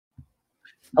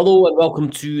Hello and welcome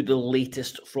to the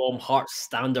latest from Hearts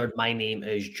Standard. My name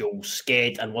is Joel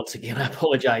Sked, and once again, I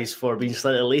apologise for being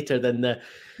slightly later than the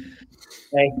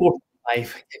 4:05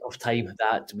 kickoff time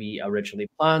that we originally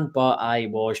planned. But I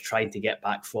was trying to get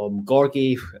back from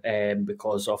Gorgie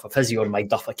because of a physio on my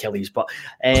Duff Achilles. But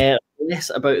less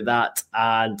about that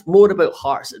and more about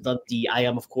Hearts at Dundee. I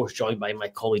am, of course, joined by my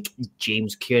colleague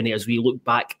James Kearney as we look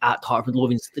back at Hearts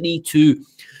Midlothian's 3-2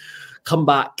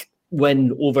 comeback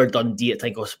win over Dundee at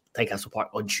Tynecastle Park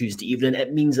on Tuesday evening.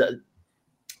 It means that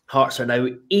Hearts are now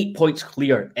 8 points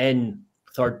clear in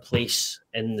third place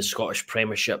in the Scottish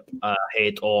Premiership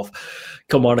ahead of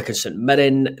Kilmarnock and St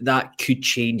Mirren. That could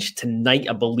change tonight,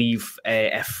 I believe,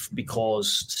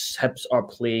 because Hibs are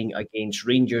playing against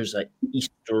Rangers at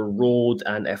Easter Road,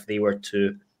 and if they were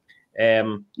to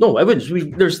no, it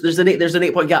wouldn't. There's an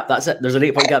 8 point gap. That's it. There's an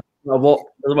 8 point gap. Doesn't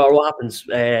matter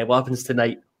what happens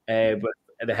tonight with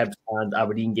the Hibs and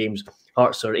Aberdeen games.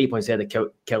 Hearts are 8 points ahead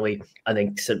of Kelly, and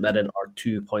then St Mirren are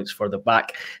 2 points further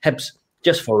back. Hibs,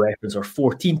 just for reference, are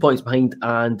 14 points behind,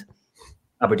 and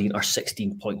Aberdeen are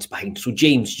 16 points behind. So,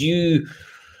 James, you've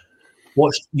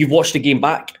watched the game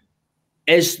back.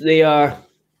 Is there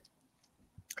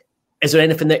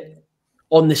anything that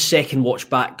on the second watch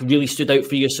back really stood out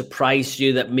for you, surprised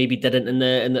you that maybe didn't in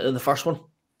the first one?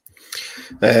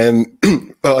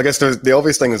 Well, I guess the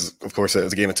obvious thing is, of course, it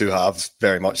was a game of two halves,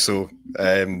 very much so.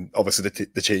 Obviously,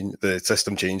 the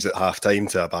system changed at half time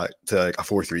to a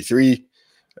 4-3-3,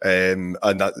 and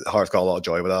that Hearts got a lot of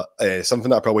joy with that.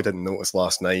 Something that I probably didn't notice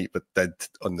last night, but did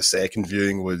on the second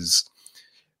viewing, was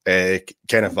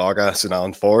Kenneth Vargas and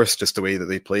Alan Forrest. Just the way that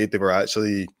they played, they were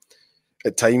actually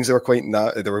at times they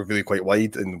were really quite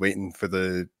wide and waiting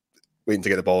to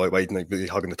get the ball out wide and like really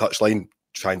hugging the touchline,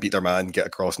 try and beat their man, get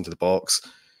across into the box.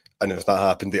 And if that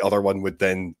happened, the other one would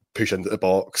then push into the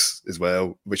box as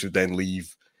well, which would then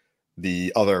leave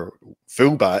the other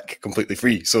fullback completely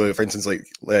free. So, for instance, like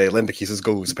Lembekisa's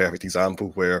goal is a perfect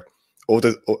example where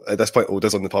at this point,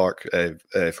 Oda's on the park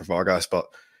for Vargas, but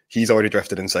he's already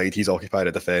drifted inside. He's occupied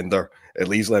a defender. It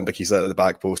leaves Lembekisa at the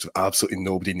back post with absolutely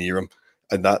nobody near him.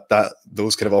 And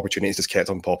those kind of opportunities just kept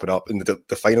on popping up. And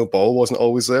the final ball wasn't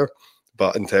always there.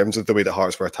 But in terms of the way that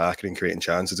Hearts were attacking and creating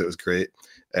chances, it was great.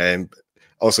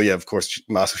 Also, yeah, of course,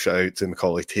 massive shout out to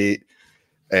Macaulay Tate.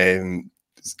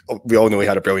 We all know he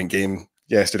had a brilliant game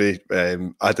yesterday.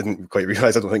 I didn't quite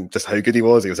realise, I don't think, just how good he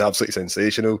was. He was absolutely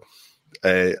sensational.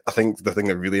 I think the thing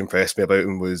that really impressed me about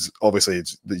him was, obviously,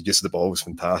 the use of the ball was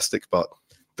fantastic, but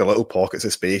the little pockets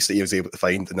of space that he was able to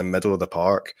find in the middle of the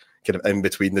park, kind of in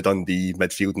between the Dundee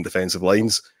midfield and defensive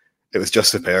lines, it was just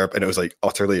superb, and it was like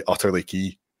utterly, utterly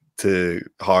key to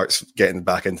Hearts getting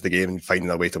back into the game and finding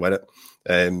a way to win it.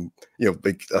 I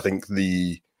think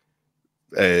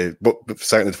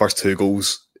certainly the first two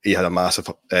goals, he had a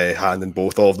massive hand in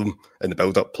both of them in the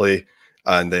build-up play,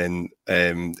 and then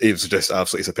he was just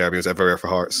absolutely superb. He was everywhere for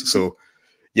Hearts. So,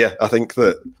 yeah, I think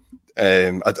that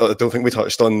I don't think we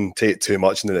touched on Tate too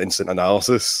much in the instant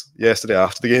analysis yesterday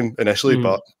after the game initially,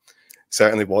 but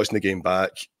certainly watching the game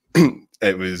back,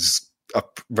 it was a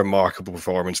remarkable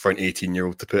performance for an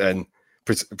 18-year-old to put in,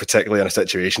 particularly in a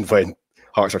situation when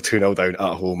Hearts are 2-0 down at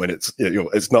home, and it's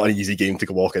not an easy game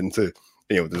to walk into.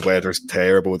 The weather's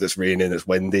terrible, it's raining, it's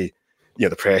windy,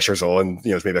 the pressure's on,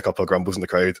 there's maybe a couple of grumbles in the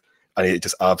crowd, and he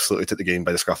just absolutely took the game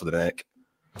by the scruff of the neck.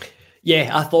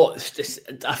 Yeah, I thought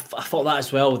that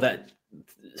as well, that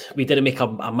we didn't make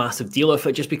a massive deal of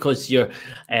it just because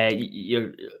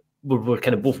we're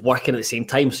kind of both working at the same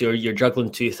time, so you're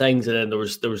juggling two things, and then there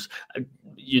was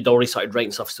you'd already started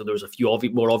writing stuff, so there was a few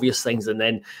more obvious things, and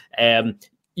then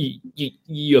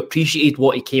you appreciated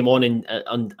what he came on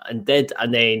and did,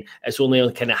 and then it's only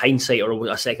on kind of hindsight or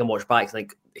a second watch back,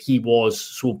 like he was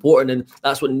so important, and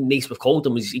that's what Naismith called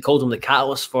him. He called him the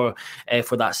catalyst for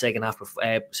that second half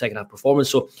performance.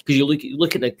 So because you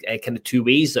look at the kind of two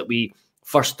ways that we,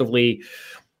 first of all,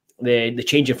 the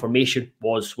change in formation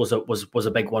was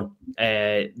a big one.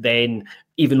 Then,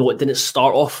 even though it didn't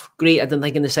start off great, I didn't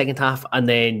think in the second half, and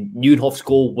then Nieuwenhof's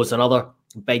goal was another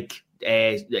big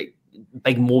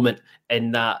moment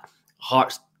in that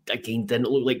Hearts again didn't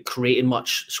look like creating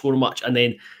much, scoring much, and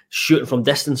then shooting from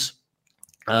distance.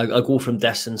 A goal from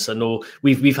distance. I know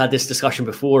we've had this discussion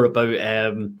before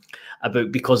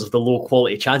about because of the low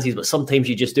quality chances, but sometimes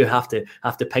you just do have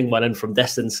to ping one in from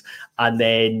distance, and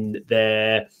then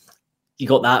you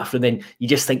got that from, then you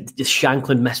just think just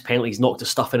Shanklin missed penalties, knocked the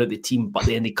stuff out of the team, but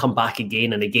then they come back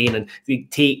again and again. And the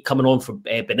Tate coming on for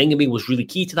Beningame was really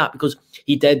key to that, because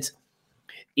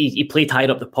he played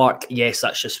higher up the park. Yes,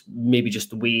 that's just maybe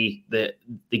just the way that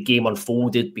the game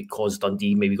unfolded because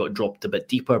Dundee maybe got dropped a bit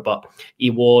deeper, but he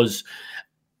was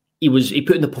he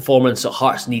put in the performance that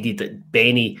Hearts needed, that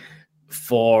Benny,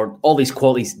 for all these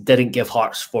qualities, didn't give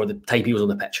Hearts for the time he was on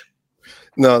the pitch.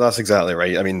 No, that's exactly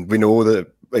right. I mean, we know that,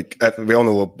 we all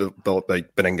know about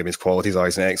Bellingham, his qualities are.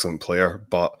 He's an excellent player,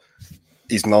 but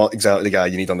he's not exactly the guy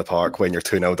you need on the park when you're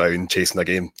 2-0 down chasing a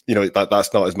game.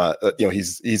 That's not his man.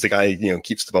 He's the guy,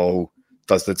 keeps the ball,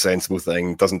 does the sensible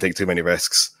thing, doesn't take too many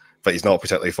risks, but he's not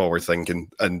particularly forward thinking.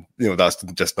 And, that's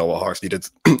just not what Hearts needed.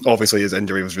 Obviously, his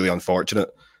injury was really unfortunate.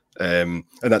 And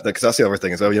because that's the other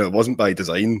thing as well, it wasn't by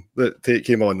design that Tate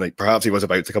came on. Like, perhaps he was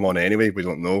about to come on anyway, we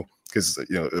don't know, because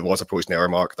it was approaching the hour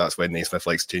mark. That's when Naismith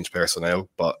likes to change personnel,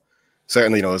 but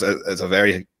certainly it's a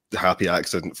very happy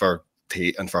accident for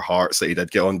Tate and for Hearts that he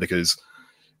did get on, because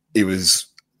he was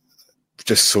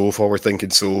just so forward thinking,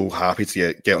 so happy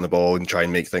to get on the ball and try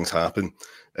and make things happen.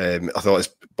 I thought his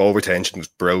ball retention was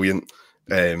brilliant.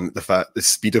 The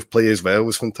speed of play as well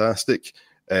was fantastic.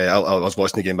 I was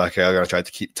watching the game back earlier, and I tried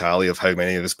to keep tally of how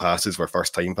many of his passes were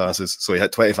first-time passes. So he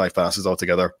had 25 passes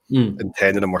altogether, and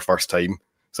 10 of them were first-time.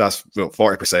 So that's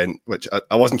 40%, which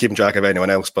I wasn't keeping track of anyone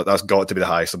else, but that's got to be the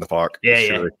highest in the park.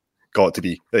 Yeah. Got to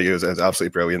be. It was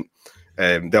absolutely brilliant.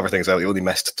 The other thing is that he only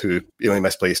missed two. He only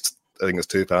misplaced, I think it was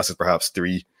 2 passes, perhaps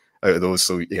 3 out of those.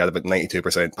 So he had about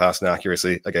 92% passing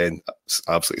accuracy. Again,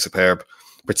 absolutely superb,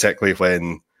 particularly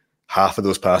when half of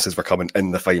those passes were coming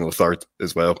in the final third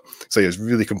as well. So he was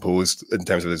really composed in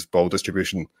terms of his ball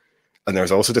distribution. And there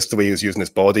was also just the way he was using his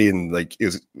body, and he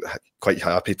was quite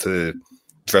happy to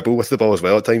dribble with the ball as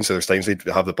well at times. So there's times he'd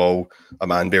have the ball, a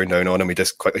man bearing down on him, we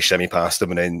just quickly shimmy past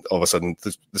him, and then all of a sudden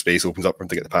the space opens up for him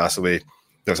to get the pass away.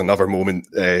 There's another moment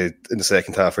in the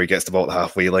second half where he gets the ball at the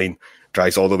halfway line,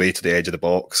 drives all the way to the edge of the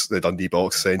box, the Dundee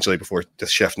box essentially, before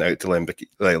just shifting out to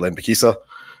Lembikisa,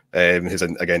 who's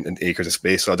in acres of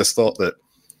space. So I just thought that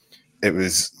it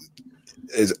was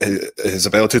his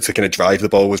ability to kind of drive the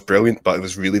ball was brilliant, but it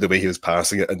was really the way he was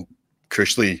passing it, and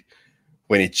crucially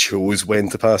when he chose when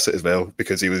to pass it as well,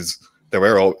 because he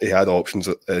had options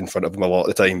in front of him a lot of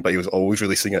the time, but he was always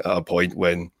releasing it at a point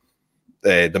when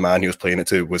the man he was playing it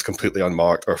to was completely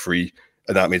unmarked or free,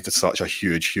 and that made such a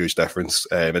huge difference,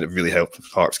 and it really helped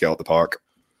Hearts get out the park.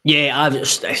 Yeah,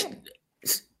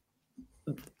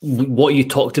 what you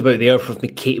talked about there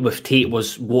with Tate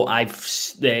was what I've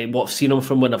seen him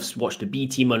from when I've watched the B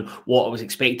team, and what I was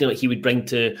expecting he would bring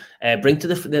to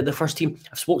the first team.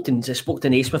 I spoke to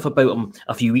Naismith about him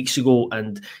a few weeks ago,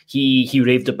 and he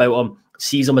raved about him,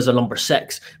 sees him as a number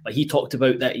 6, but he talked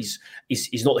about that he's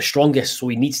not the strongest, so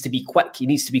he needs to be quick. He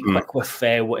needs to be quick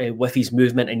with his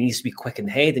movement, and he needs to be quick in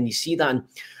the head, and you see that. And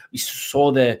we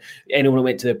saw anyone who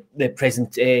went to the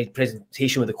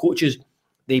presentation with the coaches.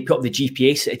 They put up the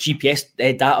GPS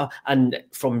data, and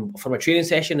from a training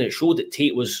session, it showed that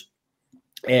Tate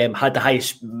had the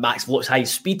highest max velocity,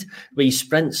 highest speed with his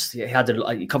sprints. He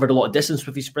covered a lot of distance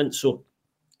with his sprints, so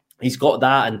he's got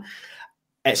that, and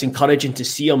it's encouraging to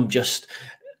see him. Just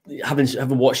having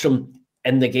watched him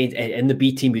in the game in the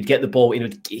B team, he'd get the ball.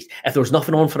 If there was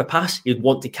nothing on for a pass, he'd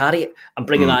want to carry it, and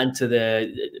bringing that into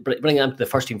the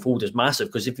first team fold is massive,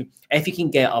 because if you can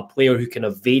get a player who can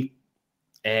evade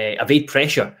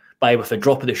pressure with a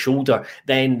drop of the shoulder,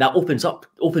 then that opens up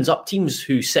teams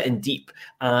who sit in deep,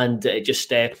 and and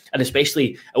especially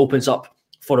especially opens up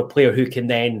for a player who can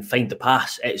then find the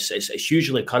pass. It's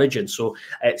hugely encouraging. So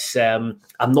it's I'm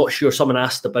not sure. Someone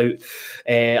asked about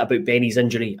Benny's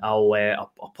injury.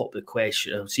 I'll pop the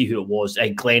question. I'll see who it was.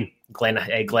 Glenn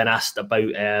asked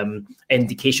about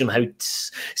indication how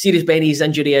serious Benny's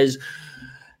injury is.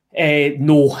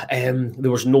 No,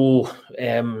 there was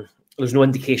no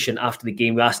indication after the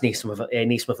game. We asked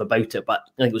Naismith about it, but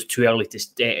I think it was too early to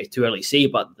say.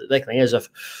 But the thing is,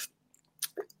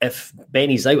 if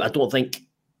Benny's out, I don't think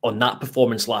on that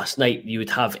performance last night you would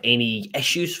have any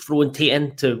issues throwing Tate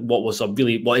into what is a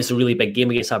really big game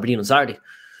against Aberdeen on Saturday.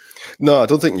 No, I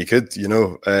don't think you could.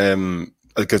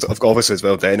 Because obviously as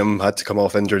well, Denham had to come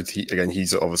off injured.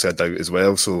 He's obviously a doubt as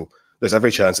well. So there's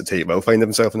every chance that Tate will find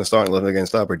himself in the starting 11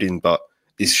 against Aberdeen. But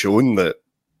he's shown that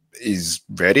he's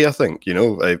ready. I think.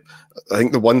 I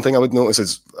think the one thing I would notice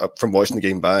is from watching the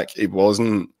game back, he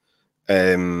wasn't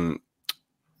he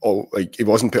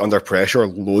wasn't put under pressure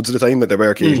loads of the time. But there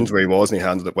were occasions where he was, and he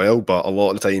handled it well. But a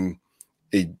lot of the time,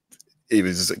 he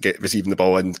was receiving the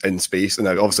ball in space, and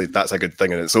obviously that's a good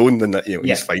thing in its own. And that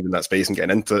he's finding that space and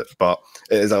getting into it. But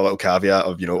it is a little caveat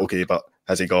of okay, but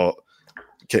has he got?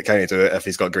 Can he do it if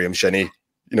he's got Graham Shinney,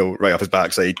 right up his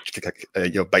backside,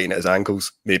 biting at his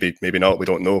ankles? Maybe not. We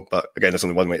don't know. But again, there's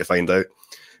only one way to find out.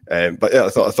 But yeah, I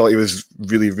thought he was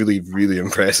really, really, really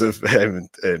impressive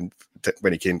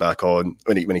when he came back on.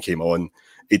 When he came on,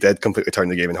 he did completely turn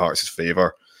the game in Hearts'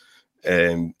 favour.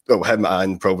 Well, him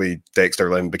and probably Dexter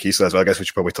Lembikisa as well. I guess we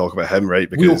should probably talk about him, right?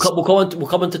 Because we'll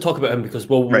come on to talk about him because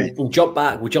we'll jump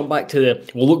back. We'll jump back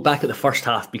we'll look back at the first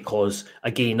half because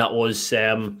again that was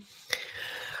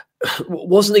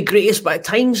wasn't the greatest, but at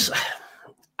times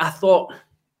I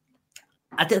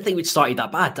didn't think we'd started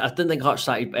that bad. I didn't think Hearts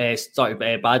started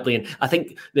badly, and I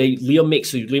think Liam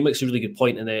makes a really good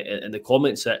point in the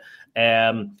comments that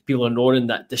people are knowing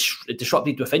that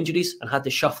disrupted with injuries and had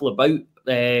to shuffle about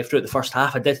throughout the first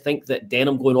half. I did think that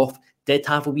Denham going off did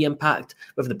have a wee impact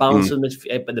with the balance of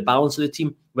the balance of the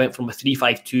team. Went from a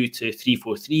 3-5-2 to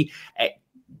 3-4-3. It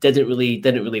didn't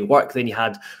really work. Then you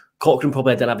had Cochrane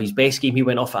probably didn't have his best game. He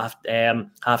went off at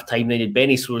half time. Then you had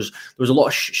Benny. So there was a lot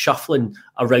of shuffling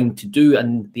around to do,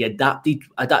 and they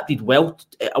adapted well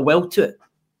to it.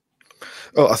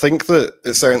 Oh, I think that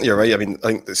it's certainly you're right. I mean, I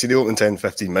think see the opening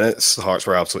 10-15 minutes, Hearts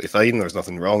were absolutely fine. There was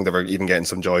nothing wrong. They were even getting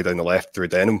some joy down the left through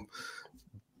Denham.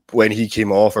 When he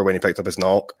came off or when he picked up his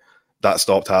knock, that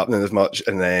stopped happening as much.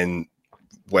 And then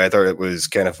whether it was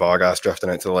Kenneth Vargas drifting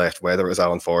out to the left, whether it was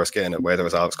Alan Forrest getting it, whether it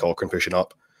was Alex Cochrane pushing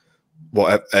up,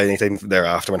 anytime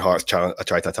thereafter when Hearts tried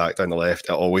to attack down the left,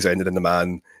 it always ended in the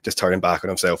man just turning back on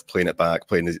himself, playing it back,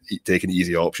 taking the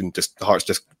easy option. Hearts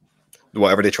just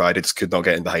whatever they tried, it just could not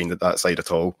get in behind that side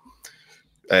at all.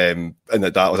 And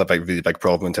that was a really big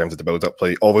problem in terms of the build-up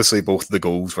play. Obviously, both of the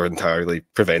goals were entirely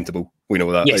preventable. We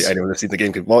know that. Yes. Anyone that's seen the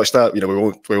game could watch that. You know,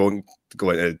 we won't go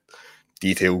into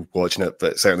detail watching it,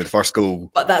 but certainly the first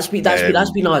goal. But that's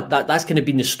kind of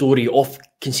been the story of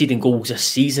conceding goals this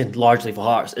season, largely for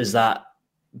Hearts, is that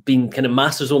being kind of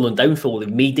masters on downfall. They've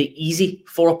made it easy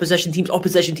for opposition teams.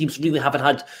 Opposition teams really haven't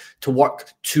had to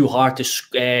work too hard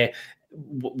to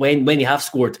when they have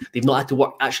scored. They've not had to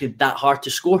work actually that hard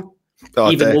to score.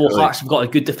 Even though Hearts have got a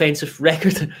good defensive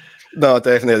record. No,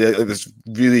 definitely. It was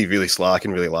really, really slack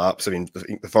and really lapse. I mean,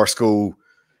 the first goal,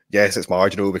 yes, it's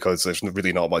marginal because there's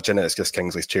really not much in it. It's just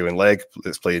Kingsley's chewing leg.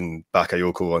 It's playing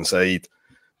Bakayoko on side.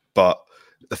 But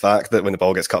the fact that when the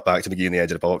ball gets cut back to McGee on the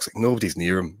edge of the box, like, nobody's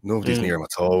near him. Nobody's near him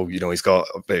at all. You know, he's got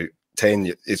about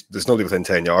 10. There's nobody within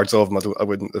 10 yards of him. I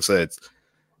wouldn't have said,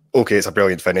 okay, it's a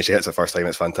brilliant finish. He hits it first time.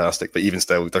 It's fantastic. But even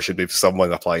still, there should be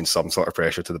someone applying some sort of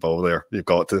pressure to the ball there. You've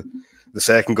got to. The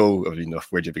second goal, I mean,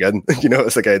 where'd you begin? You know,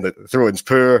 it's again, the throw-in's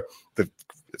poor. The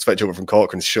switch over from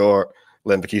Cochrane's short.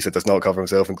 Lembikisa does not cover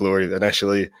himself in glory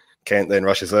initially. Kent then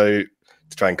rushes out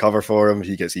to try and cover for him.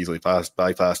 He gets easily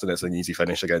bypassed, and it's an easy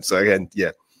finish again. So again,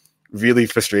 yeah, really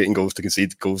frustrating goals to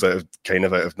concede, goals out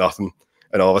of nothing.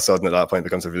 And all of a sudden at that point it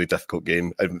becomes a really difficult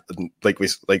game. And like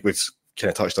we've kind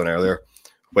of touched on earlier,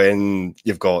 when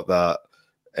you've got that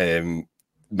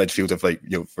midfield of, like,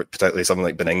 you know, particularly something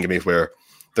like Beningame where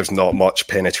there's not much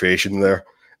penetration there,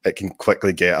 it can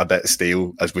quickly get a bit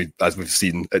stale, as we've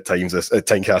seen at times at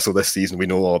Tynecastle this season. We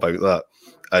know all about that.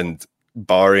 And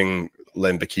barring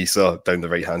Lembikisa down the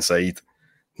right hand side,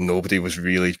 nobody was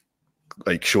really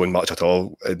like showing much at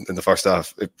all in the first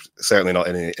half. Certainly not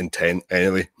any intent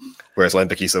anyway. Whereas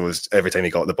Lembikisa was, every time he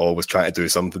got the ball, was trying to do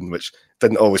something, which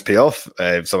didn't always pay off.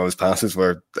 Some of his passes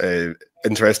were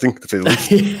interesting, to say the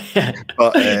least.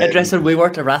 But, interesting,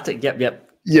 wayward, erratic. Yep.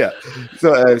 Yeah,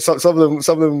 so some of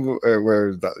them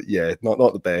were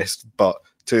not the best, but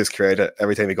to his credit,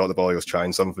 every time he got the ball, he was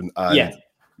trying something, and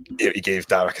he gave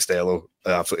Dara Costello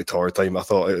an absolutely torrid time, I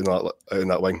thought, out in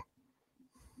that wing.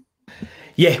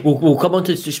 Yeah, we'll come on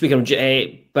to speak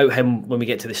about him when we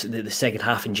get to the second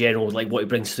half in general, like what he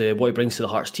brings to the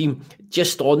Hearts team.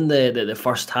 Just on the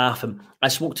first half, and I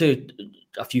spoke to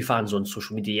a few fans on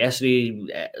social media yesterday,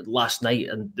 last night,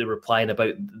 and they were replying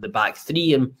about the back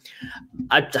three, and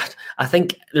I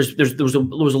think there was a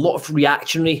lot of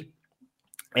reactionary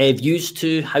views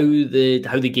to how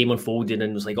the game unfolded,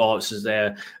 and it was like, oh, this is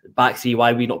the back three.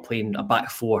 Why are we not playing a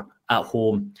back four at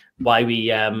home? Why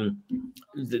we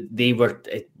they were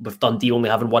with Dundee only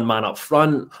having one man up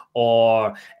front,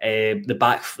 or the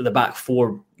back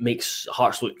four makes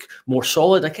Hearts look more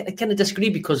solid. I kind of disagree,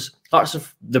 because Hearts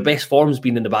have their best form's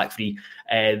been in the back three.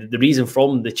 The reason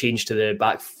from the change to the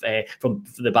back from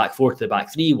the back four to the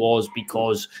back three was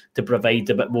because to provide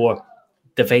a bit more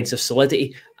defensive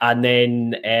solidity. And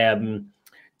then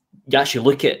you actually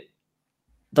look at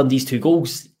Dundee's two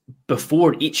goals.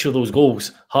 Before each of those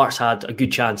goals, Hearts had a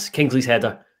good chance. Kingsley's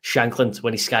header, Shankland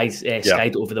when he skied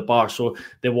over the bar. So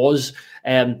there was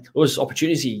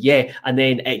opportunity, and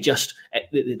then it just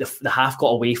the half got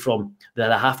away from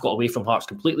Hearts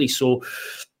completely. So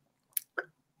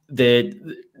the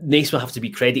Naismith have to be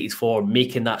credited for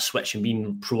making that switch and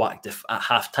being proactive at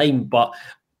half time. But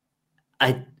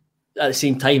at the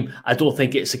same time, I don't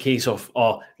think it's a case of,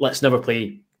 let's never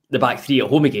play the back three at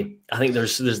home again. I think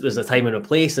there's a time and a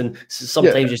place, and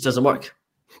sometimes it just doesn't work.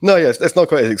 No, yeah, it's not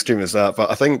quite as extreme as that, but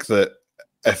I think that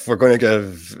if we're going to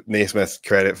give Naismith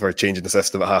credit for changing the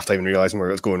system at halftime and realising where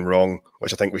it was going wrong,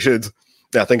 which I think we should,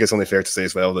 I think it's only fair to say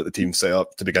as well that the team set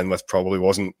up to begin with probably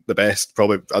wasn't the best.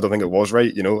 Probably, I don't think it was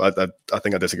right. I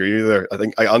think I disagree with you there. I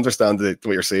think I understand what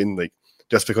you're saying. Like,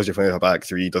 just because you're playing a back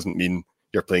three doesn't mean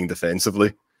you're playing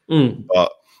defensively.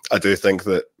 But I do think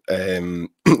that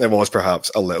it was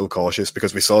perhaps a little cautious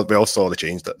because we all saw the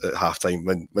change at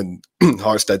halftime when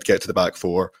Hearts did get to the back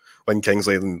four, when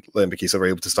Kingsley and Lembikisa were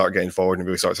able to start getting forward and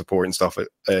really start supporting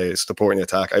supporting the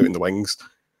attack out in the wings.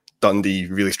 Dundee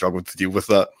really struggled to deal with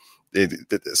that.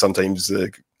 Sometimes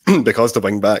because the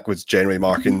wing back was generally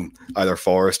marking either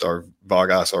Forrest or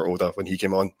Vargas or Oda when he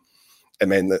came on, it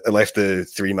meant that it left the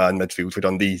three-man midfield for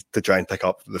Dundee to try and pick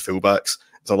up the fullbacks.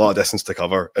 It's a lot of distance to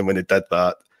cover, and when they did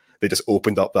that, they just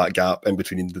opened up that gap in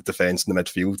between the defence and the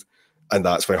midfield, and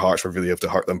that's where Hearts were really able to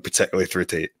hurt them, particularly through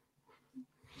Tate.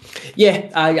 Yeah,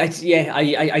 I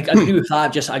agree with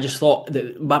that. I just thought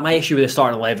that my issue with the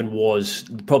starting 11 was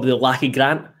probably the lack of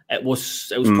Grant. It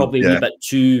was probably a wee bit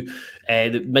too.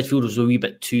 The midfield was a wee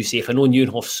bit too safe. I know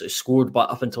Nieuwenhof scored, but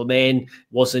up until then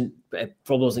probably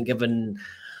wasn't giving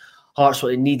Hearts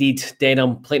what it needed.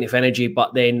 Denham plenty of energy,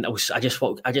 but then I just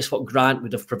thought Grant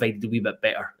would have provided a wee bit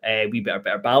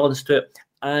better balance to it.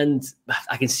 And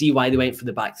I can see why they went for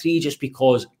the back three, just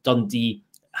because Dundee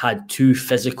had two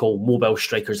physical mobile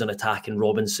strikers in attack in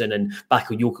Robinson and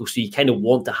Bakayoko, so you kind of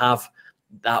want to have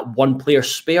that one player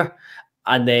spare.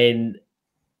 And then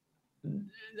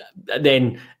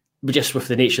just with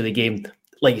the nature of the game,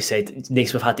 like you said,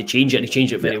 Naismith had to change it, and he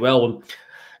changed it very well. And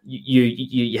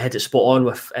you hit it spot on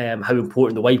with how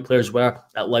important the wide players were.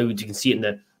 It allowed, you can see it in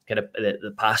the kind of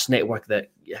the pass network, that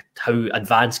how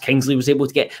advanced Kingsley was able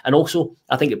to get. And also,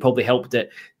 I think it probably helped that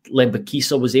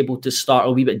Lembikisa was able to start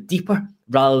a wee bit deeper,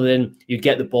 rather than you'd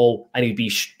get the ball and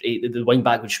the wing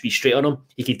back would be straight on him.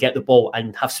 He could get the ball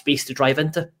and have space to drive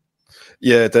into.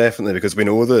 Yeah, definitely, because we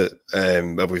know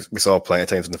that we saw plenty of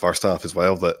times in the first half as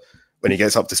well that when he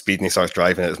gets up to speed and he starts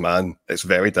driving at his man, it's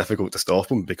very difficult to stop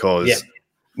him, because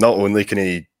not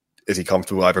only is he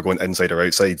comfortable either going inside or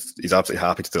outside, he's absolutely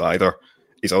happy to do either.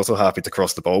 He's also happy to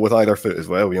cross the ball with either foot as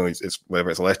well. It's whether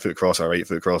it's a left foot cross or a right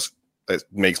foot cross, it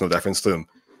makes no difference to him,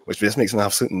 which just makes an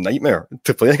absolute nightmare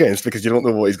to play against, because you don't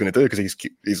know what he's going to do, because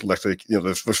he's literally,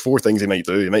 there's four things he might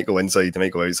do. He might go inside, he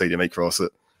might go outside, he might cross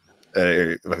it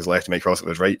with his left, he might cross it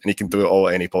with his right, and he can do it all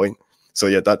at any point. So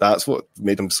yeah, that's what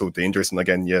made him so dangerous. And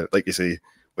again, yeah, like you say,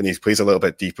 when he plays a little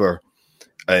bit deeper,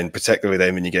 and particularly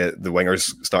then when you get the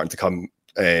wingers starting to come,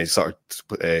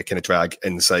 kind of drag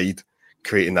inside,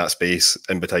 creating that space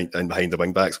behind the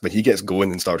wing backs, when he gets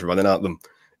going and starts running at them,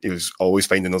 he was always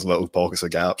finding those little pockets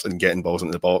of gaps and getting balls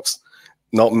into the box.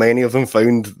 Not many of them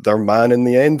found their man in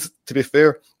the end, to be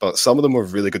fair, but some of them were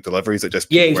really good deliveries that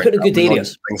just he's put in good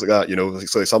areas, things like that.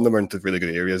 So some of them are into really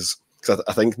good areas. Because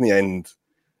I think in the end,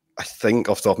 I think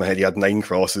off the top of my head, he had 9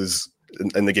 crosses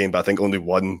in the game, but I think only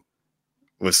 1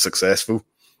 was successful,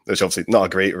 which obviously not a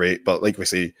great rate, but like we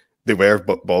say, they were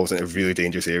balls into really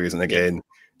dangerous areas, and again,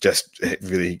 it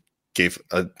really gave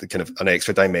a kind of an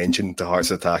extra dimension to Hearts'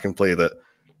 attacking play that,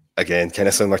 again, kind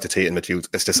of similar to Tate in midfield,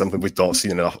 it's just something we've not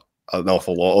seen an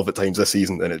awful lot of at times this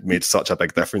season, and it made such a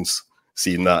big difference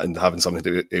seeing that and having something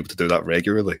to be able to do that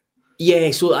regularly.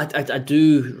 Yeah, so I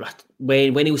do.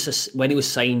 When he was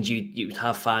signed, you would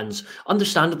have fans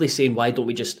understandably saying, why don't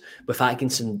we just, with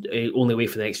Atkinson only away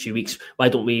for the next few weeks, why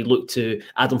don't we look to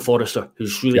Adam Forrester,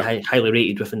 who's really highly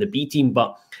rated within the B team?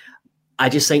 But I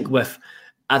just think it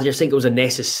was a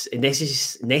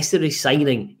necessary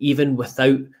signing, even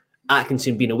without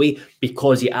Atkinson being away,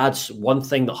 because he adds one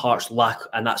thing that Hearts lack,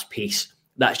 and that's pace.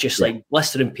 That's just like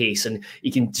blistering pace, and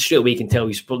you can straight away tell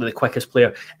he's probably the quickest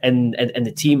player in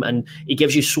the team, and he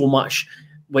gives you so much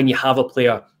when you have a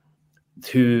player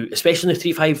who, especially in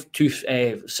the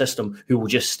 3-5-2 system, who will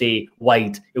just stay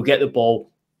wide. He'll get the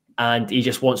ball and he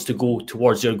just wants to go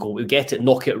towards their goal. He'll get it,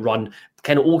 knock it, run,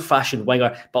 kind of old-fashioned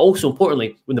winger. But also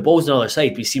importantly, when the ball's on the other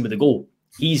side, we see with the goal,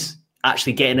 he's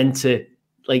actually getting into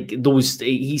like those,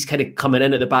 he's kind of coming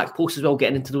in at the back post as well,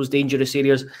 getting into those dangerous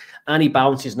areas, and he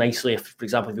balances nicely. If, for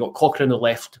example, if you've got Cochrane, the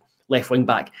left wing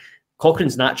back,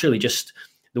 Cochrane's naturally just,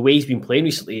 the way he's been playing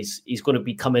recently, he's going to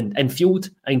be coming infield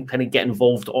and kind of get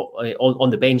involved on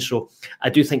the bench. So I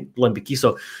do think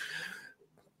Lembikisa,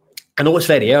 I know it's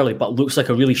very early, but looks like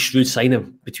a really shrewd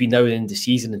signing between now and the end of the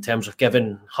season in terms of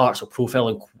giving Hearts a profile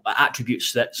and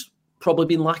attributes that's probably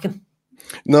been lacking.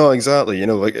 No, exactly.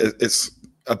 Like it's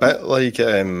a bit like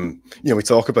we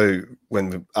talk about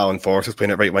when Alan Forrest was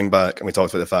playing at right wing back, and we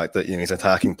talked about the fact that he's an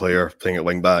attacking player playing at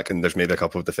wing back, and there's maybe a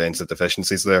couple of defensive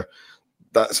deficiencies there.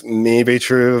 That's maybe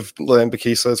true of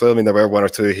Lembikisa as well. I mean, there were one or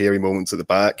two hairy moments at the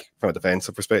back from a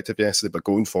defensive perspective yesterday, but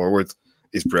going forward,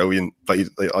 he's brilliant. But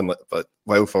but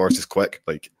while Forrest is quick,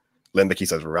 like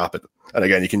Lembikisa is rapid, and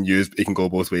again, he can go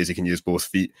both ways. He can use both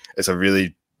feet. It's a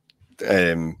really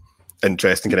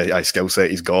interesting kind of skill set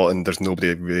he's got, and there's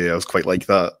nobody really else quite like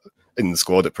that in the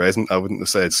squad at present, I wouldn't have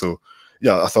said. So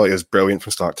yeah, I thought he was brilliant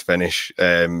from start to finish.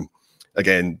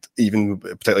 Again, even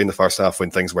particularly in the first half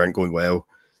when things weren't going well,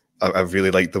 I really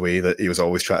liked the way that he was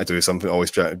always trying to do something, always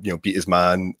trying to beat his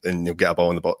man and get a ball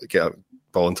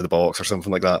into the box or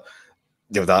something like that.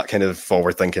 That kind of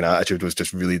forward thinking attitude was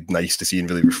just really nice to see and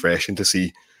really refreshing to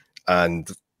see. And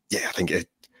yeah, I think it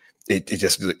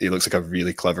looks like a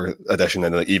really clever addition.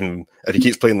 And even if he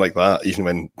keeps playing like that, even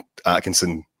when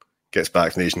Atkinson gets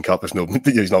back from the Asian Cup, he's not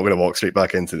going to walk straight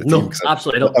back into the team. No,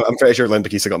 absolutely not. I'm pretty sure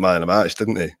Lembikisa got man of the match,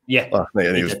 didn't he? Yeah, last night,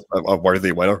 and he was a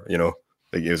worthy winner.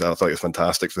 I thought he was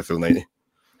fantastic for the full 90.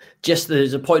 Just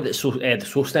there's a point that the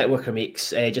Source Networker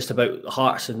makes just about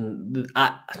Hearts and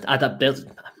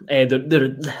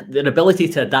their ability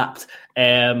to adapt,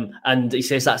 and he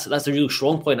says that's a really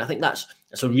strong point. I think that's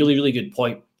a really, really good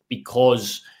point,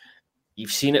 because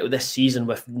you've seen it this season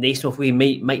with Naismith. We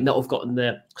might not have gotten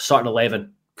the starting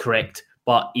 11 correct,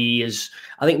 but he is,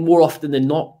 I think, more often than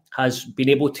not, has been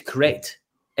able to correct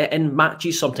in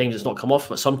matches. Sometimes it's not come off,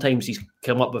 but sometimes he's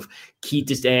come up with key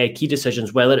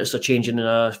decisions, whether it's a change in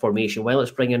a formation, whether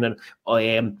it's bringing in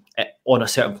on a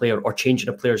certain player or changing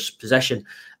a player's position.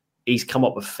 He's come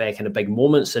up with kind of big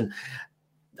moments, and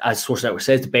as Source Network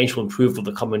says, the bench will improve over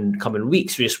the coming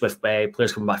weeks, just with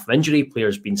players coming back from injury,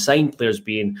 players being signed, players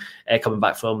being coming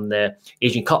back from the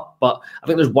Asian Cup. But I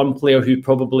think there's one player who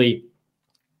probably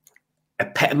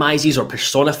epitomizes or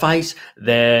personifies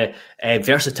the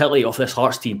versatility of this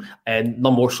Hearts team, and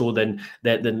none more so than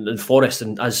Forrest.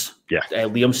 And as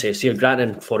Liam says here, Grant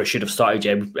and Forrest should have started.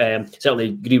 Certainly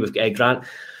agree with Grant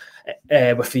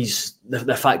with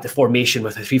the fact the formation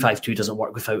with the 3-5-2 doesn't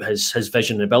work without his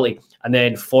vision and ability. And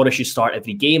then Forrest should start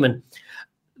every game. And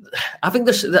I think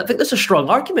there's a strong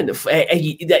argument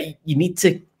that you need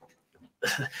to.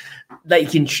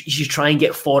 That you should try and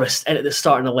get Forrest into the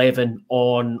starting 11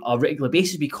 on a regular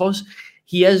basis, because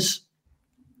he is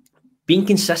being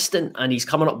consistent and he's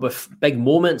coming up with big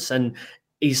moments, and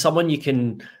he's someone you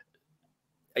can.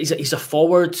 He's a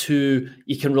forward who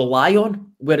you can rely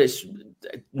on. Whereas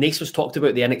Naismith's talked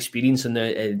about the inexperience in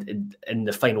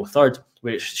the final third,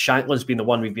 where Shankland's been the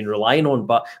one we've been relying on,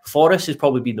 but Forrest has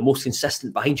probably been the most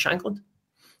consistent behind Shankland.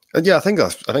 And yeah, I think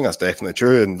that's definitely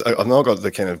true. And I've not got the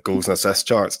kind of goals and assist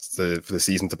charts for the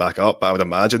season to back up, but I would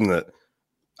imagine that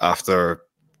after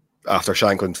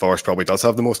Shankland, Forrest probably does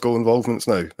have the most goal involvements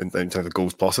now in terms of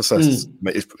goals plus assists.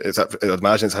 I'd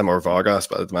imagine it's him or Vargas,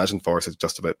 but I'd imagine Forrest has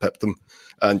just about pipped them.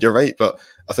 And you're right, but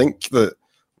I think that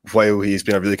while he's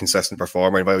been a really consistent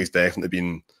performer, and while he's definitely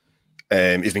been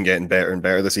getting better and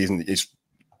better this season,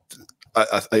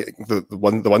 the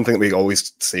one thing that we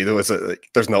always say though is that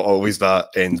there's not always that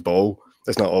end ball.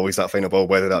 There's not always that final ball,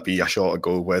 whether that be a shot, a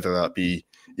goal, whether that be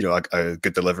a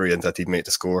good delivery into a teammate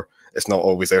to score. It's not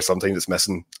always there. Sometimes it's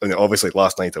missing. And obviously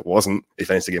last night it wasn't. He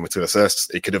finished the game with 2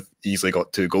 assists. He could have easily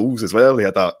got 2 goals as well. He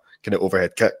had that kind of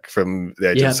overhead kick from the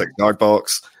edge of the 6-yard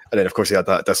box, and then of course he had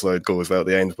that disallowed goal as well at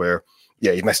the end where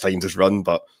he mistimed his run,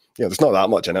 but there's not that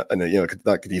much in it, and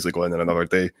that could easily go in another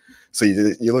day. So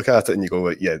you look at it and you go,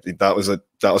 that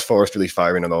was Forrest really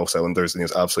firing on all cylinders, and he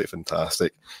was absolutely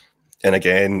fantastic. And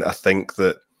again, I think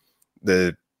that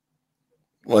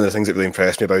one of the things that really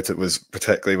impressed me about it was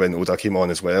particularly when Oda came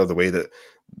on as well, the way that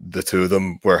the two of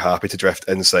them were happy to drift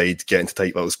inside, get into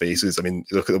tight little spaces. I mean,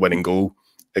 you look at the winning goal,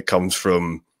 it comes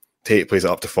from Tate plays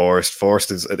it up to Forrest.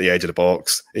 Forrest is at the edge of the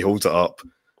box, he holds it up,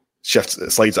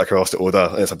 slides it across to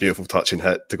Oda, and it's a beautiful touch and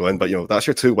hit to go in. But that's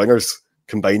your two wingers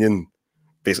combining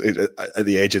basically at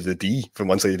the edge of the D, from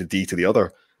one side of the D to the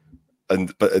other,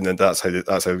 and then that's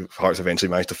how Hearts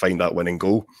eventually managed to find that winning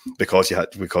goal, because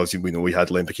we know we had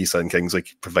Lembikisa and Kingsley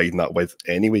providing that with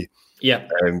anyway. I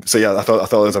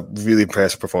thought it was a really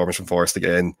impressive performance from Forrest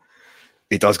again.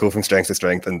 He does go from strength to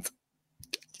strength, and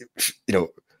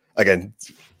again,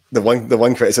 the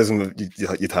one criticism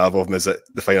you'd have of him is that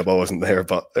the final ball wasn't there,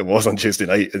 but it was on Tuesday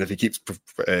night, and if he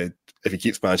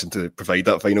keeps managing to provide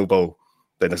that final ball,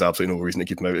 then there's absolutely no reason to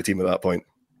keep him out of the team at that point.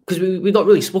 Because we've not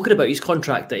really spoken about his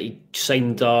contract that he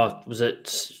signed. Was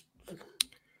it? I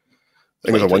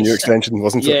think it was a 1-year extension,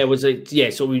 wasn't it? Yeah, was it?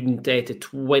 Yeah, so we went to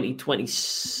 2020.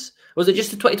 Was it just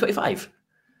to 2025?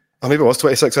 Oh, maybe it was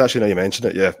 26. Actually, now you mention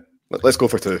it, yeah. Let's go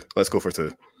for two. Let's go for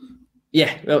two.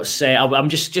 Yeah, that's, I'm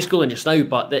just going just now,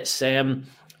 but that's I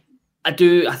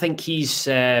think he's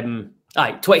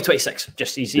 2026.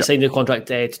 Just he signed the contract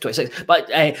to 26, but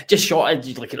just short,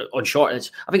 like on short,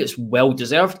 I think it's well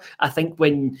deserved. I think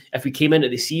if we came into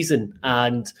the season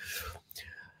and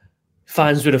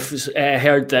fans would have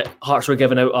heard that Hearts were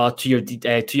giving out a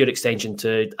two-year extension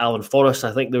to Alan Forrest,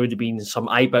 I think there would have been some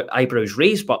eyebrows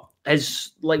raised. But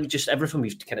as like just everything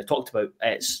we've kind of talked about,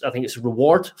 I think it's a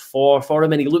reward for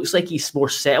him, and he looks like he's more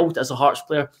settled as a Hearts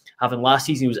player. Having last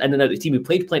season, he was in and out of the team. He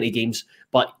played plenty of games,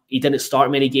 but he didn't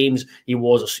start many games. He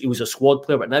was a squad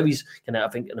player, but now he's kind of,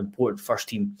 I think, an important first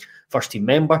team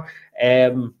member.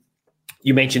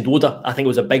 You mentioned Oda. I think it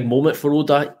was a big moment for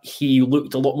Oda. He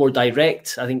looked a lot more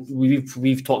direct. I think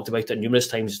we've talked about it numerous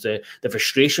times, the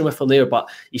frustration with him there, but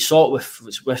you saw it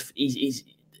with he's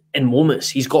in moments.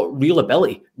 He's got real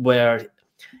ability where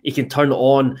he can turn it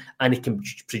on and he can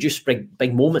produce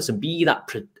big moments and be that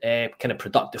kind of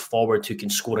productive forward who can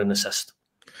score and assist.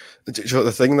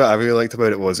 The thing that I really liked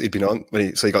about it was he got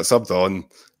subbed on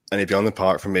and he'd be on the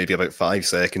park for maybe about 5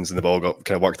 seconds and the ball got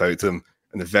kind of worked out to him.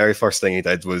 And the very first thing he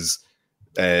did was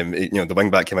the wing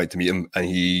back came out to meet him and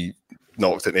he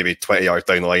knocked it maybe 20 yards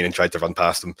down the line and tried to run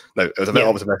past him. Now, it was a bit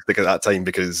optimistic at that time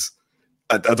because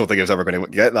I don't think he was ever going to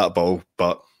get that ball,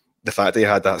 but the fact that he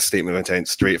had that statement of intent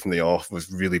straight from the off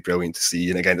was really brilliant to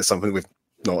see. And again, it's something we've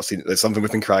not seen. It's something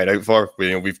we've been crying out for.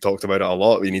 We've talked about it a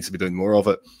lot. We need to be doing more of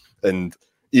it. And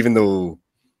even though,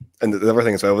 and the other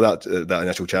thing as well with that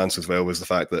initial chance as well was the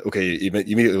fact that, okay, he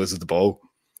immediately loses the ball,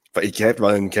 but he kept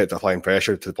running, kept applying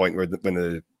pressure to the point where when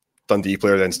the Dundee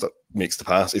player then makes the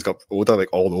pass, he's got Oda like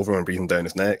all over him and breathing down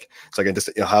his neck. So again,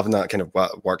 just having that kind of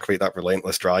work rate, that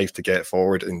relentless drive to get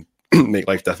forward and make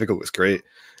life difficult is great.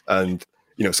 And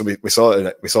so we saw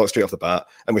it straight off the bat,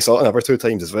 and we saw it another 2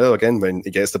 times as well. Again, when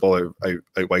he gets the ball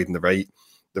out wide in the right,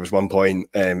 there was one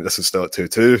point, this is still at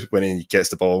 2-2, when he gets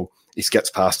the ball, he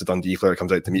skips past the Dundee player,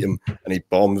 comes out to meet him, and he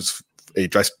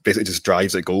basically just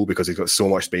drives at goal because he's got so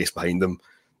much space behind him.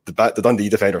 The Dundee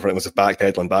defender for him was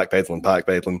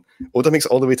backpedaling. Oda makes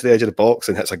it all the way to the edge of the box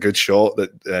and hits a good shot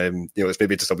that it's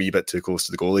maybe just a wee bit too close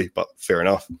to the goalie, but fair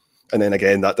enough. And then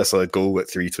again, that disallowed goal at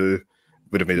 3-2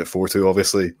 would have made it 4-2,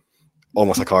 obviously.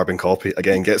 Almost a carbon copy.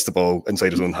 Again, gets the ball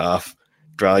inside his own half,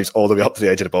 drives all the way up to the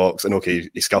edge of the box, and okay,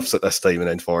 he scuffs it this time, and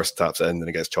then Forrest taps it in, and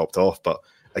it gets chopped off. But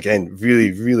again,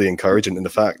 really, really encouraging in the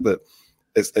fact that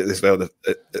it's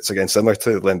again similar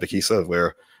to Lembikisa,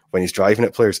 where when he's driving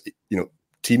at players,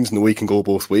 teams know he can go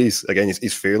both ways. Again,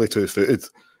 he's fairly two-footed,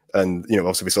 and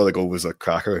obviously we saw the goal was a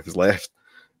cracker with his left.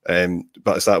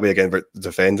 But it's that way again where the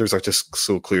defenders are just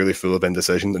so clearly full of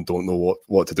indecision and don't know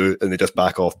what to do, and they just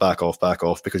back off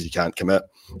because you can't commit,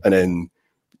 and then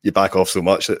you back off so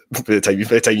much that by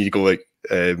the time you go like,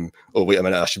 oh wait a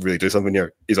minute, I should really do something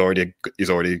here, he's already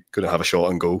going to have a shot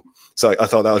on goal. So I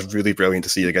thought that was really brilliant to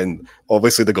see. Again,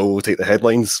 obviously the goal will take the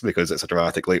headlines because it's a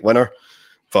dramatic late winner,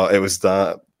 but it was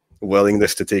that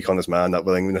willingness to take on his man, that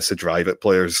willingness to drive at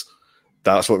players.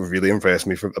 That's what really impressed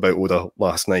me about Oda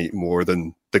last night more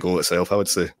than the goal itself, I would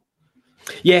say.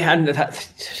 Yeah, and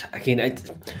again,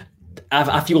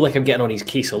 I feel like I'm getting on his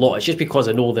case a lot. It's just because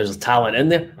I know there's a talent in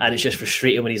there, and it's just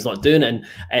frustrating when he's not doing it. And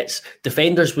it's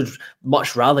defenders would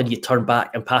much rather you turn back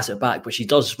and pass it back, which he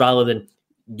does, rather than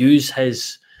use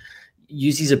his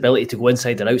ability to go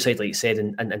inside and outside, like you said,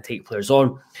 and take players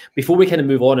on. Before we kind of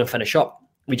move on and finish up,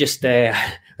 we just, I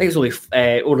think it's only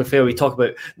fair we talk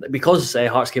about, because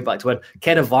Hearts came back to win,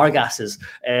 Kenneth Vargas's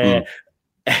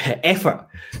effort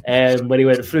when he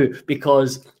went through,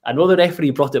 because I know the referee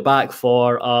brought it back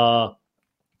for I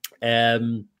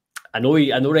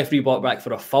know referee brought it back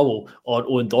for a foul on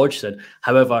Owen Dodgson.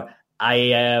 However,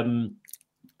 I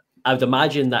would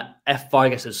imagine that if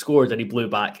Vargas had scored and he blew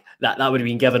back, that would have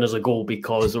been given as a goal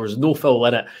because there was no foul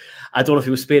in it. I don't know if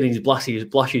he was sparing his blushes,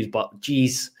 but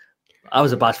geez, that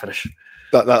was a bad finish.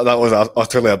 That was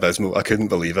utterly abysmal. I couldn't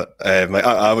believe it.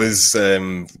 I was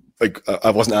I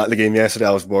wasn't at the game yesterday.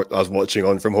 I was watching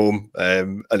on from home,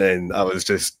 and then I was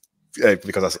just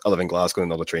because I live in Glasgow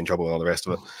and all the train trouble and all the rest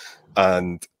of it,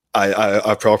 and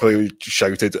I properly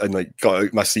shouted and like got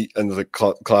out my seat and was like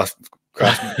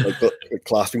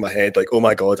clasping my head like, oh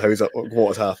my god, how's that? What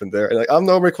has happened there? And like, I'm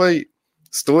normally quite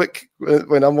stoic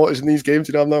when I'm watching these games.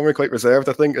 I'm normally quite reserved,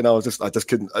 I think, and I just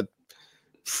couldn't.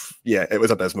 Yeah, it was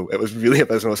abysmal. It was really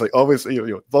abysmal. It's like, obviously,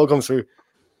 ball comes through,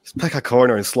 just pick a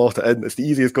corner and slot it in. It's the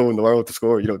easiest goal in the world to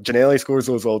score. Ginnelly scores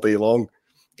those all day long.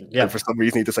 Yeah. And for some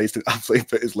reason, he decides to absolutely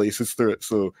put his laces through it.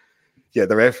 So, yeah,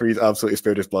 the referees absolutely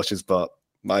spared his blushes, but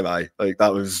my, like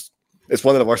it's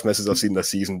one of the worst misses I've seen this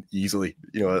season, easily.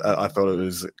 I thought it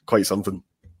was quite something.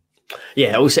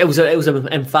 Yeah, it was an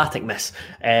emphatic miss,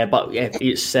 but yeah,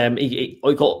 it's he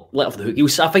got let off the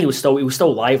hook. I think he was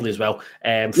still lively as well.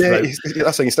 Yeah,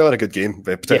 that's like he still had a good game,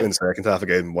 particularly in the second half.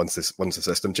 Again, once the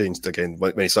system changed, again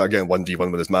when he started getting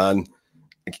 1v1 with his man,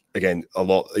 again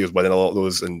he was winning a lot of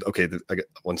those. And okay,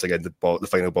 once again the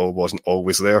final ball wasn't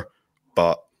always there,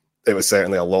 but it was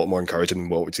certainly a lot more encouraging than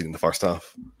what we'd seen in the first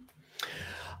half.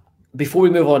 Before we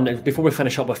move on, and before we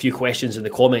finish up with a few questions in the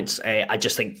comments, I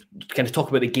just think kind of talk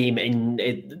about the game and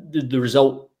the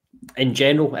result in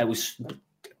general. It was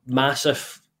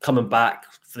massive coming back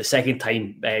for the second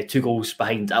time, 2 goals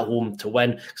behind at home to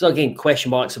win. So again, question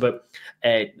marks about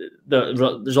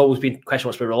there's always been question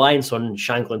marks about reliance on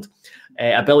Shankland,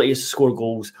 ability to score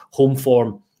goals, home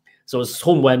form. So it's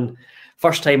home win,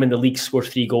 first time in the league scored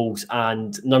 3 goals,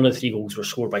 and none of the 3 goals were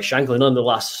scored by Shankland. None of the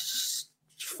last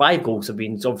 5 goals have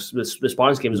been, this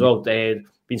Barnes game as well, been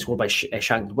scored by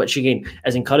Shankland, which again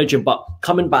is encouraging. But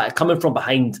coming from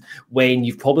behind when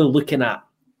you're probably looking at,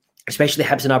 especially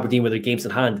Hibs and Aberdeen with their games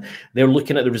in hand, they're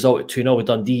looking at the result at 2-0 with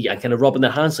Dundee and kind of rubbing their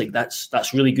hands like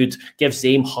that's really good. Gives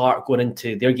them heart going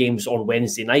into their games on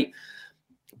Wednesday night.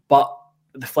 But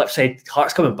the flip side,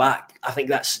 Hearts coming back, I think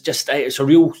that's just, it's a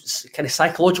real kind of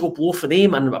psychological blow for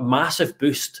them and a massive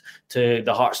boost to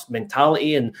the Hearts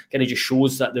mentality, and kind of just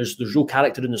shows that there's real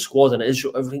character in the squad, and it is,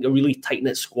 I think, a really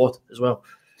tight-knit squad as well.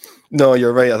 No,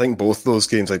 you're right. I think both those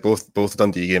games, like both the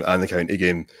Dundee game and the County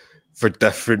game, for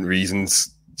different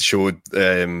reasons, showed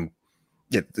this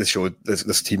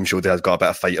team showed they had got a bit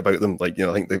of fight about them. Like,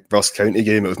 I think the Ross County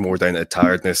game, it was more down to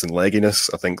tiredness and legginess.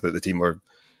 I think that the team were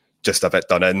just a bit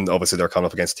done in. Obviously, they're coming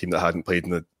up against a team that hadn't played,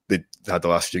 and they had the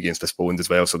last few games postponed as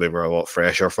well, so they were a lot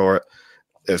fresher for it.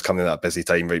 It was coming in that busy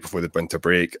time right before the winter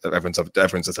break. Everyone's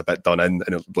just a bit done in,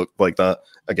 and it looked like that.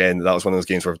 Again, that was one of those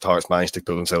games where Hearts managed to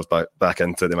pull themselves back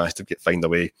into. They managed to find a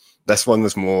way. This one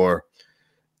was more.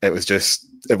 It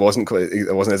wasn't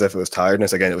as if it was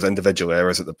tiredness. Again, it was individual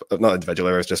errors not individual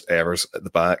errors, just errors at the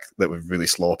back that were really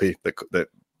sloppy, that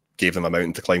gave them a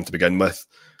mountain to climb to begin with.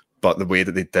 But the way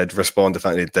that they did respond, the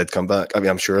fact they did come back. I mean,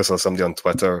 I'm sure I saw somebody on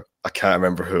Twitter, I can't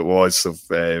remember who it was, so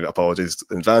apologies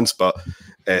in advance, but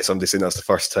somebody saying that's the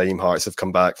first time Hearts have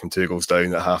come back from 2 goals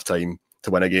down at half-time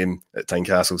to win a game at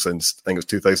Tynecastle since, I think it was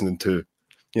 2002.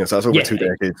 So that's over 2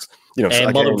 decades. So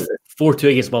again,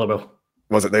 4-2 against Motherwell.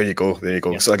 Was it? There you go.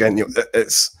 Yeah. So again,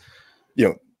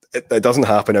 it doesn't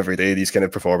happen every day, these kind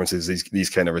of performances, these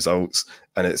kind of results,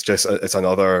 and it's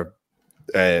another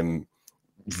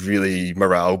really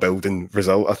morale building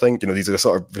result. I think these are the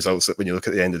sort of results that when you look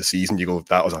at the end of the season, you go,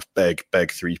 that was a big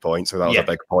 3 points, or that was a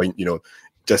big point.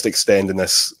 Just extending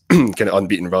this kind of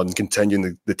unbeaten run,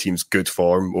 continuing the team's good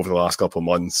form over the last couple of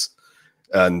months,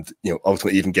 and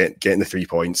ultimately even getting the 3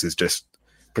 points is just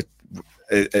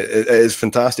it is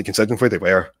fantastic considering where they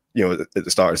were. At the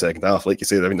start of the second half, like you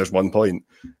said, I mean, there's 1 point.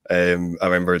 I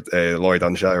remember Laurie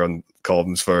Dunshire on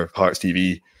comms for Hearts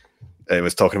TV. It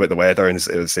was talking about the weather, and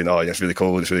it was saying, "Oh, it's really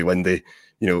cold, it's really windy.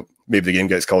 Maybe the game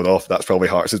gets called off. That's probably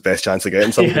Hearts' best chance of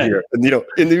getting something here." And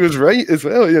and he was right as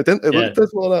well. It looked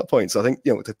as well at that point. So I think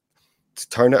to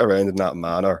turn it around in that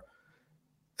manner,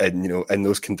 and in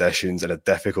those conditions, in a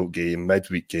difficult game,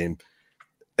 midweek game,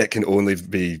 it can only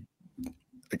be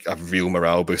a real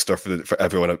morale booster for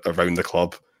everyone around the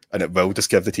club, and it will just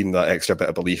give the team that extra bit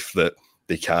of belief that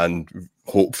they can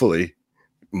hopefully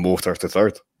motor to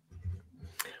third.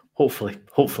 Hopefully.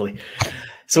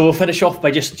 So we'll finish off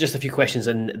by just a few questions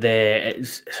in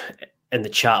the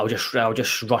chat. I'll just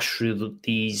rush through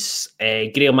these.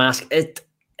 Graham asks,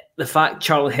 the fact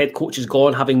Charlie head coach is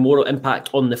gone having more impact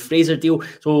on the Fraser deal?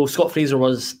 So Scott Fraser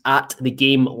was at the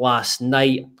game last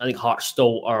night. I think Hearts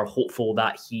still are hopeful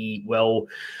that he will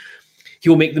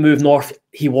make the move north.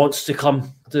 He wants to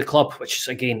come to the club, which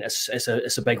again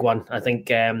is a big one. I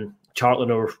think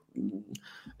Charlton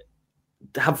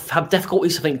have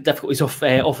difficulties. I think difficulties off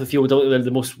the field. They're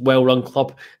the most well-run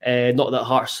club. Not that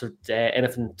Hearts had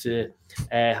anything to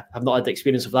have not had the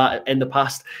experience of that in the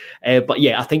past. But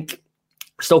yeah, I think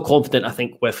still confident. I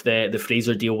think with the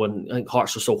Fraser deal, and I think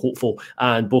Hearts are still hopeful.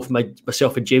 And both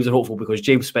myself and James are hopeful because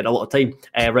James spent a lot of time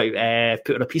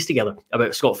putting a piece together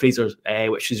about Scott Fraser,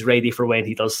 which is ready for when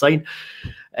he does sign.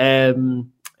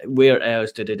 Where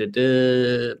else?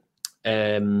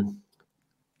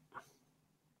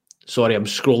 Sorry, I'm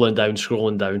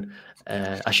scrolling down.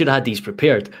 I should have had these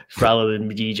prepared rather than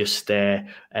me just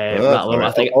rattle them. I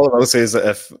think all I will say is that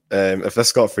if this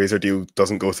Scott Fraser deal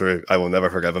doesn't go through, I will never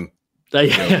forgive him. There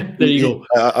you go.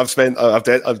 I've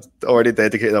already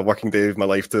dedicated a working day of my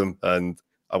life to him, and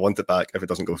I want it back if it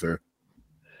doesn't go through.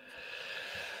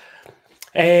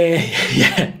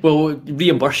 We'll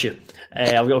reimburse you.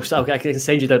 I can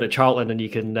send you down to Charlton and you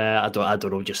can, I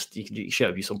don't know, just you can share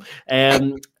with you some.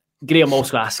 Graham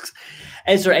also asks,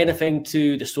 is there anything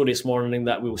to the story this morning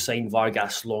that we will sign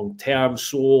Vargas long term?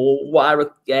 So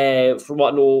from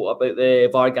what I know about the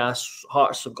Vargas,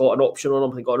 Hearts have got an option on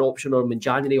him. They got an option on him in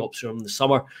January, option on him in the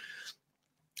summer.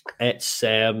 It's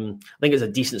I think it's a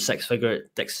decent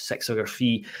six-figure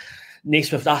fee.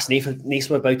 Naismith asked Naismith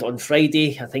about it on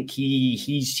Friday. I think he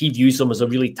views him as a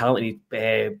really talented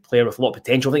player with a lot of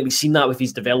potential. I think we've seen that with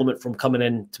his development from coming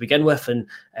in to begin with, and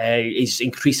his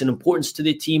increasing importance to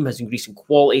the team, his increasing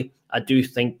quality. I do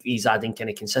think he's adding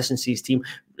kind of consistency to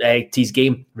his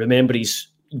game. Remember, he's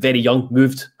very young,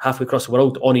 moved halfway across the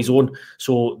world on his own.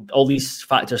 So all these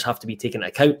factors have to be taken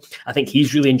into account. I think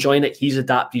he's really enjoying it. He's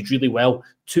adapted really well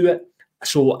to it.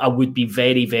 So I would be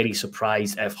very, very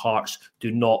surprised if Hearts do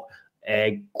not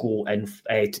go and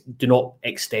do not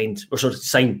extend or sort of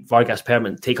sign Vargas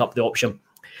permanent, take up the option.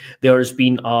 There's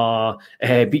been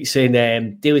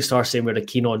Daily Star saying we're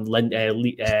keen on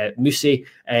Mousset.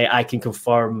 I can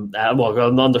confirm, I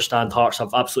understand Hearts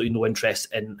have absolutely no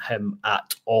interest in him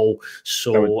at all.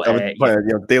 So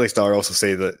Daily Star also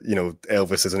say that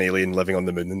Elvis is an alien living on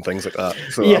the moon and things like that.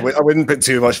 So yeah. I wouldn't put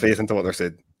too much faith into what they're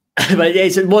saying. But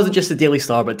yes, it wasn't just the Daily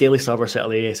Star, but Daily Star were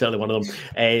certainly one of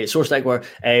them. Source Were,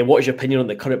 what is your opinion on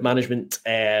the current management?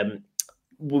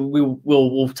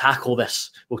 We'll tackle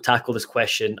this. We'll tackle this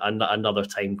question another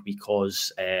time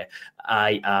because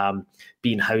I am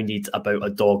being hounded about a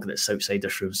dog that's outside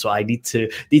this room, so I need to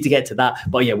get to that.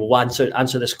 But yeah, we'll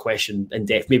answer this question in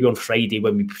depth maybe on Friday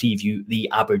when we preview the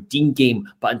Aberdeen game.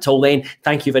 But until then,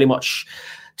 thank you very much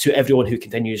to everyone who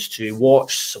continues to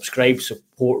watch, subscribe,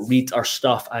 support, read our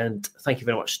stuff. And thank you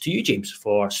very much to you, James,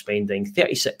 for spending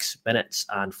 36 minutes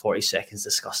and 40 seconds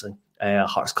discussing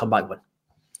Hearts' comeback win.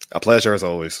 A pleasure as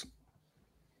always.